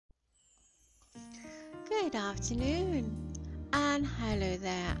Good afternoon, and hello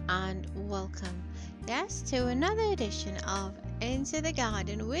there, and welcome, yes, to another edition of Into the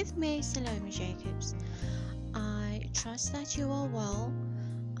Garden with me, Salome Jacobs. I trust that you are well,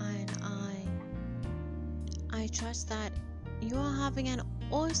 and I trust that you are having an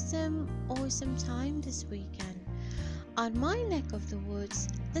awesome time this weekend. On my neck of the woods,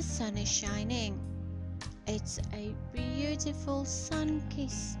 the sun is shining. It's a beautiful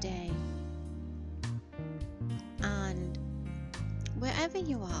sun-kissed day. And wherever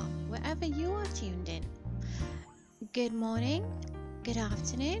you are tuned in, good morning, good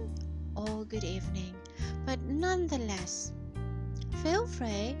afternoon, or good evening. But nonetheless, feel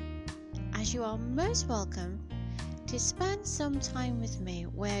free, as you are most welcome, to spend some time with me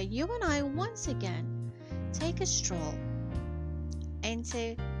where you and I once again take a stroll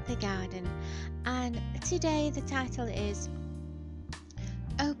into the garden. And today the title is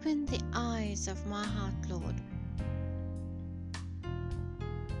Open the Eyes of My Heart, Lord.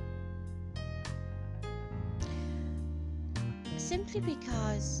 Simply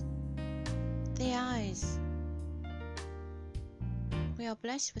because the eyes, we are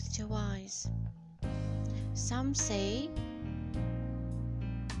blessed with two eyes. Some see,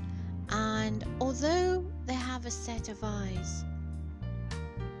 and although they have a set of eyes,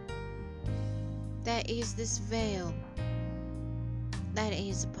 there is this veil that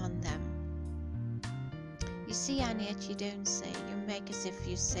is upon them. You see, and yet you don't see. You make as if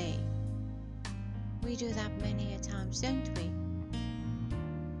you see. We do that many a times, don't we?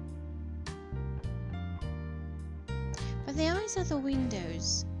 But the eyes are the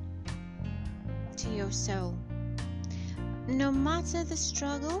windows to your soul. No matter the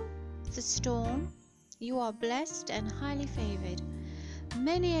struggle, the storm, you are blessed and highly favored.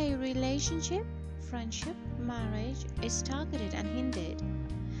 Many a relationship, friendship, marriage is targeted and hindered.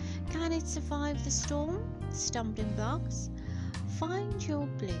 Can it survive the storm, the stumbling blocks? Find your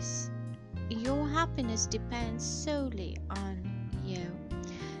bliss. Your happiness depends solely on you.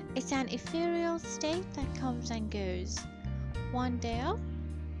 It's an ethereal state that comes and goes. One day up,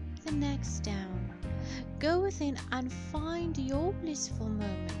 the next down. Go within and find your blissful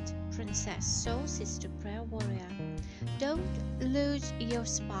moment, Princess, Soul Sister, Prayer Warrior. Don't lose your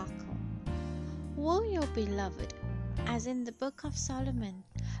sparkle. Will your beloved, as in the Book of Solomon,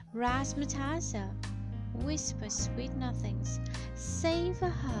 Razzmatazz, whisper sweet nothings. Savor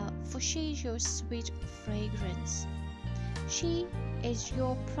her, for she is your sweet fragrance. She is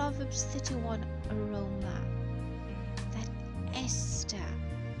your Proverbs 31 aroma, that Esther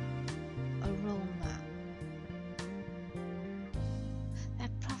aroma,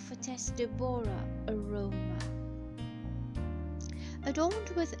 that Prophetess Deborah aroma, adorned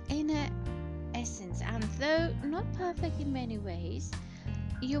with inner essence, and though not perfect in many ways,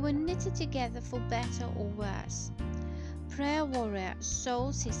 you were knitted together for better or worse. Prayer Warrior,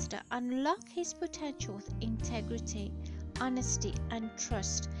 Soul Sister, unlock his potential with integrity, honesty, and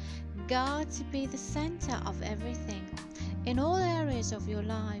trust. God to be the center of everything, in all areas of your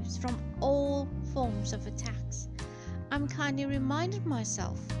lives, from all forms of attacks. I'm kindly reminded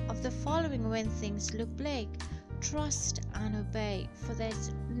myself of the following when things look bleak. Trust and obey, for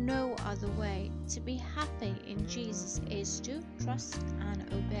there's no other way. To be happy in Jesus is to trust and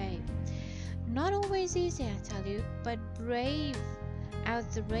obey. Not always easy, I tell you, but brave out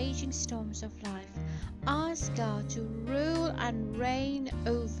the raging storms of life. Ask God to rule and reign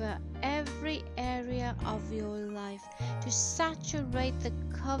over every area of your life, to saturate the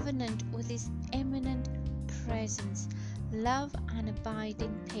covenant with His imminent presence, love, and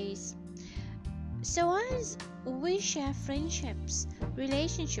abiding peace. So as we share friendships,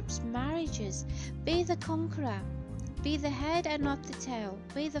 relationships, marriages, be the conqueror, be the head and not the tail,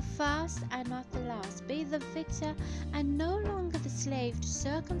 be the first and not the last, be the victor and no longer the slave to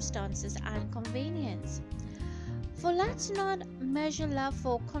circumstances and convenience. For let's not measure love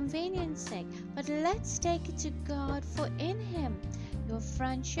for convenience sake, but let's take it to God, for in Him your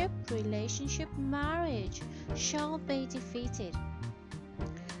friendship, relationship, marriage shall be defeated.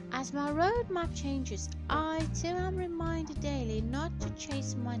 As my roadmap changes, I too am reminded daily not to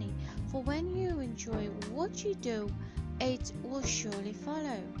chase money, for when you enjoy what you do, it will surely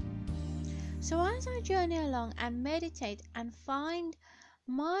follow. So as I journey along and meditate and find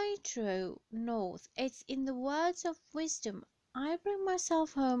my true north, it's in the words of wisdom I bring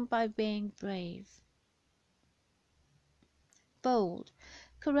myself home by being brave, bold,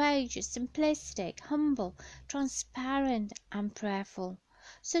 courageous, simplistic, humble, transparent, and prayerful.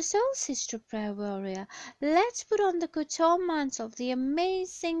 So, Soul Sister, Prayer Warrior, let's put on the couture mantle, the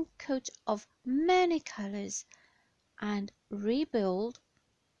amazing coat of many colors, and rebuild,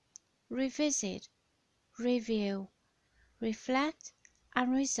 revisit, review, reflect,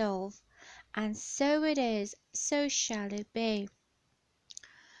 and resolve, and so it is, so shall it be.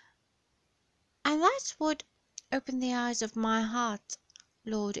 And that's what Open the Eyes of My Heart,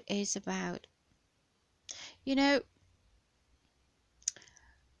 Lord, is about. You know,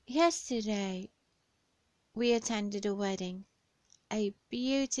 yesterday we attended a wedding, a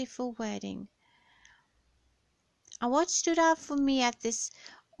beautiful wedding. And what stood out for me at this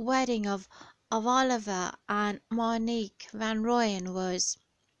wedding of Oliver and Monique Van Rooyen was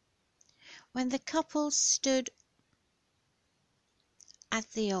when the couple stood at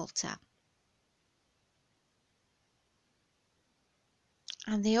the altar.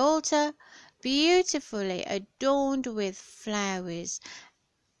 And the altar, beautifully adorned with flowers,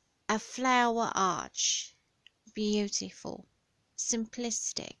 a flower arch, beautiful,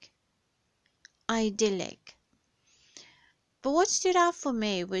 simplistic, idyllic. But what stood out for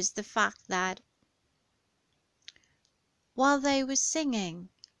me was the fact that while they were singing,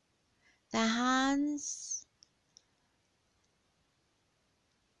 the hands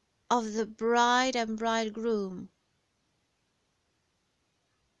of the bride and bridegroom,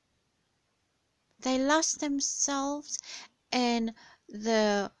 they lost themselves in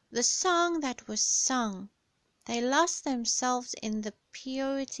the song that was sung. They lost themselves in the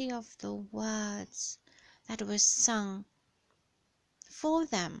purity of the words that were sung for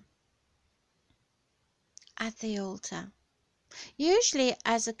them at the altar. Usually,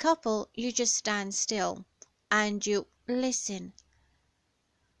 as a couple, you just stand still and you listen.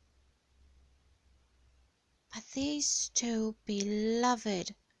 But these two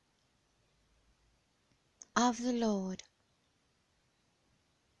beloved of the Lord,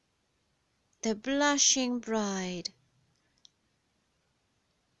 the blushing bride,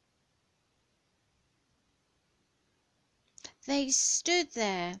 they stood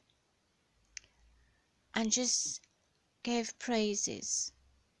there and just gave praises.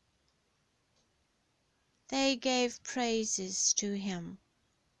 They gave praises to Him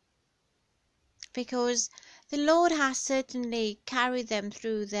because the Lord has certainly carried them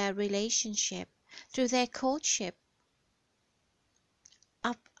through their relationship, through their courtship,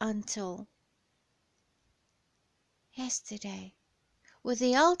 up until yesterday, with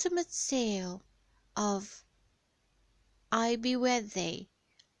the ultimate seal of I bewed thee,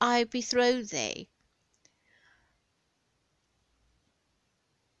 I betroth thee.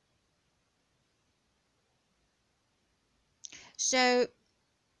 So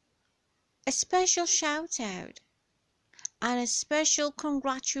a special shout out and a special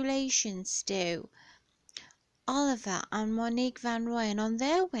congratulations to Oliver and Monique Van Rooyen on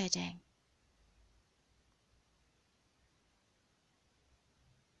their wedding.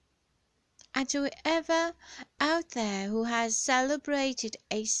 And to whoever out there who has celebrated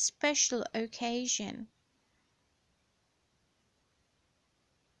a special occasion,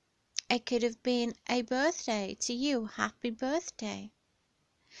 it could have been a birthday to you, happy birthday.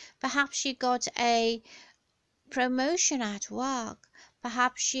 Perhaps you got a promotion at work.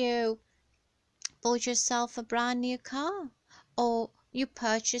 Perhaps you bought yourself a brand new car, or you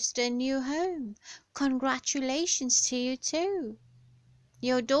purchased a new home. Congratulations to you too.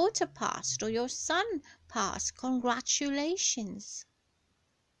 Your daughter passed or your son passed. Congratulations.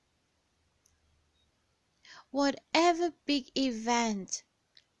 Whatever big event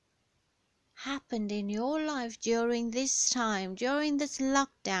happened in your life during this time, during this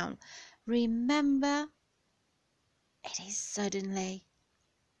lockdown, remember it is suddenly.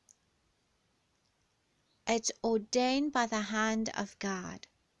 It's ordained by the hand of God.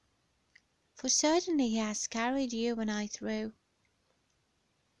 For certainly He has carried you and I through.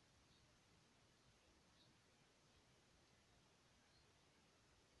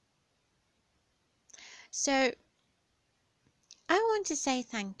 So I want to say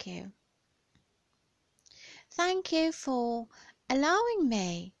thank you. Thank you for allowing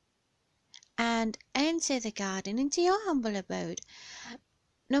me and enter the garden into your humble abode,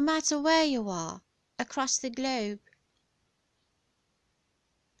 no matter where you are across the globe.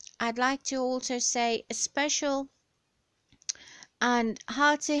 I'd like to also say a special and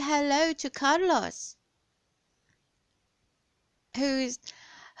hearty hello to Carlos, who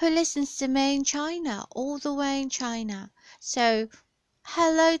listens to me in China, all the way in China. So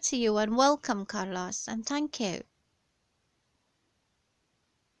hello to you and welcome, Carlos, and thank you.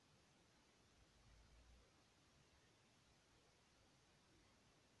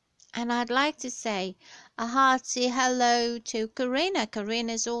 And I'd like to say a hearty hello to Karina.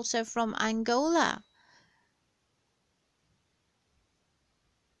 Karina is also from Angola.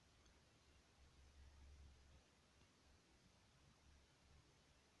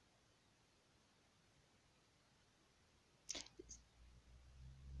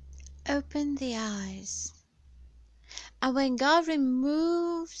 open the eyes. And when God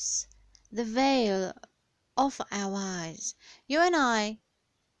removes the veil off our eyes, you and I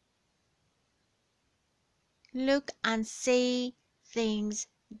look and see things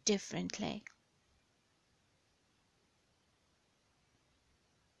differently.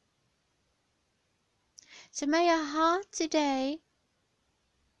 So may your heart today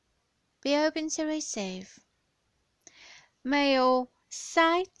be open to receive. May your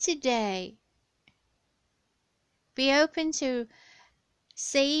sight today be open to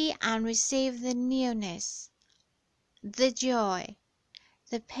see and receive the newness, the joy,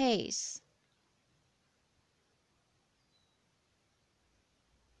 the peace.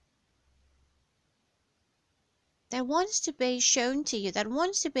 That wants to be shown to you, that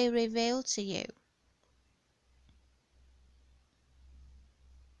wants to be revealed to you.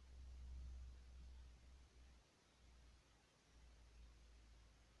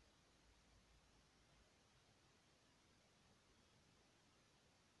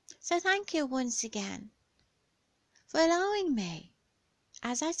 So thank you once again for allowing me,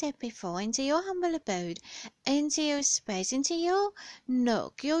 as I said before, into your humble abode, into your space, into your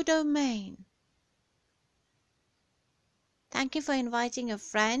nook, your domain. Thank you for inviting a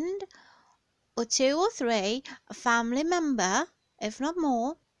friend or two or three, a family member, if not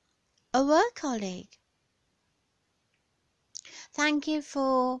more, a work colleague. Thank you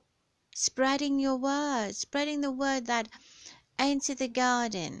for spreading your word, spreading the word that Enter the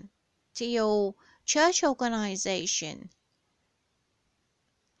Garden to your church organization,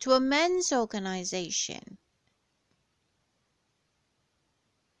 to a men's organization.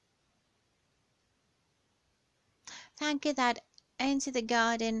 Thank you that Enter the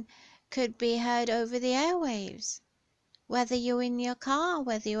Garden could be heard over the airwaves, whether you're in your car,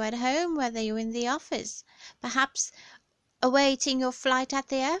 whether you're at home, whether you're in the office, perhaps awaiting your flight at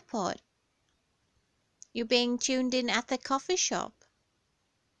the airport. You're being tuned in at the coffee shop.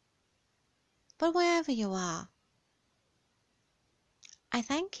 But wherever you are, I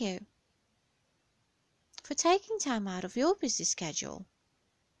thank you for taking time out of your busy schedule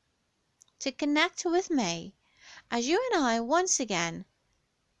to connect with me as you and I once again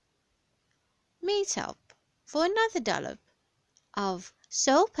meet up for another dollop of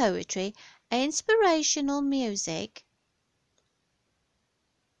soul poetry, inspirational music,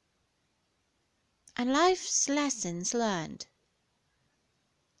 and life's lessons learned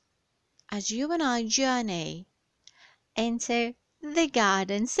as you and I journey into the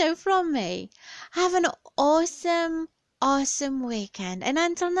garden. So from me, have an awesome, awesome weekend. And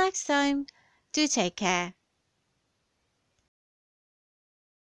until next time, do take care.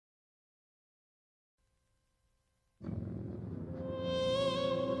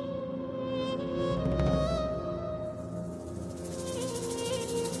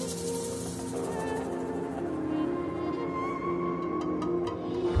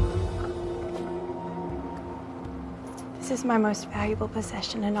 This is my most valuable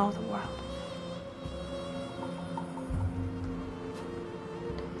possession in all the world.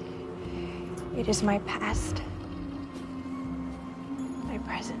 It is my past, my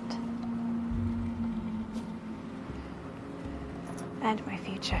present, and my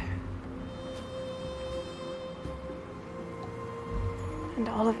future. And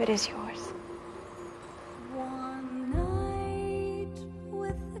all of it is yours. One night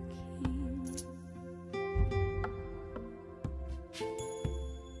with the king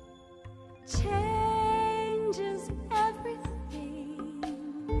changes everything.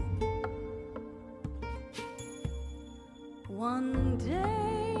 One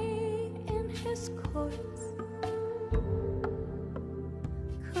day in his courts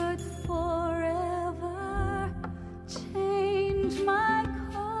could forever change my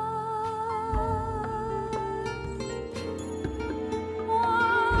course.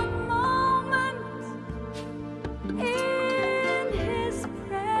 One moment in his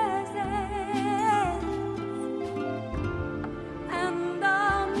presence, and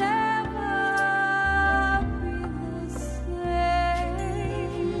I'll never be the same.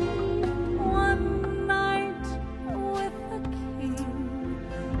 One night with the king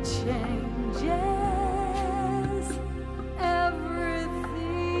changes everything.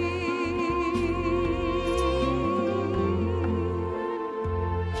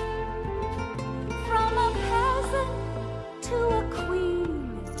 From a peasant to a queen,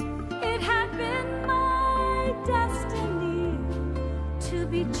 it had been my destiny to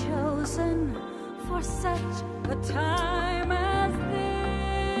be chosen for such a time as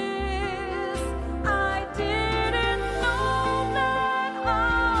this. I didn't know that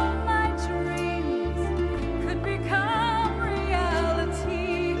all my dreams could become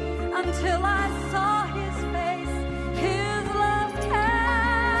reality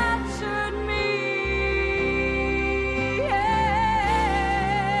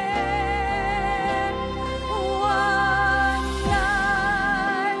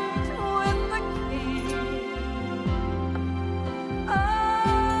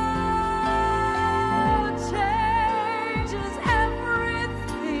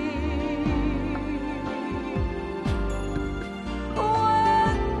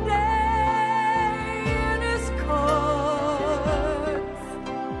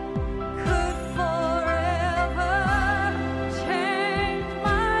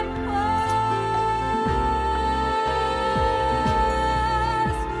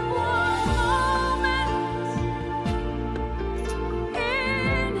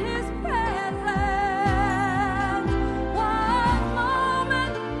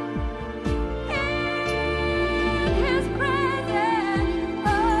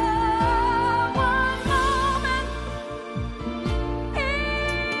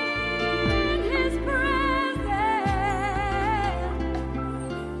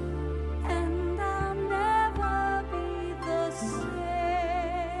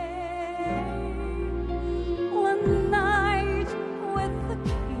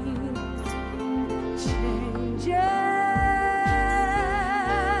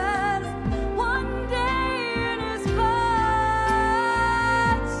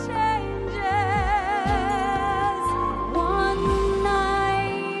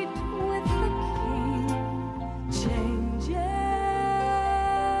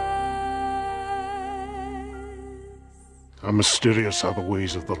How mysterious are the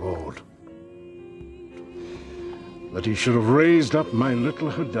ways of the Lord. That he should have raised up my little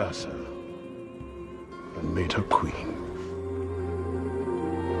Hadassah and made her queen.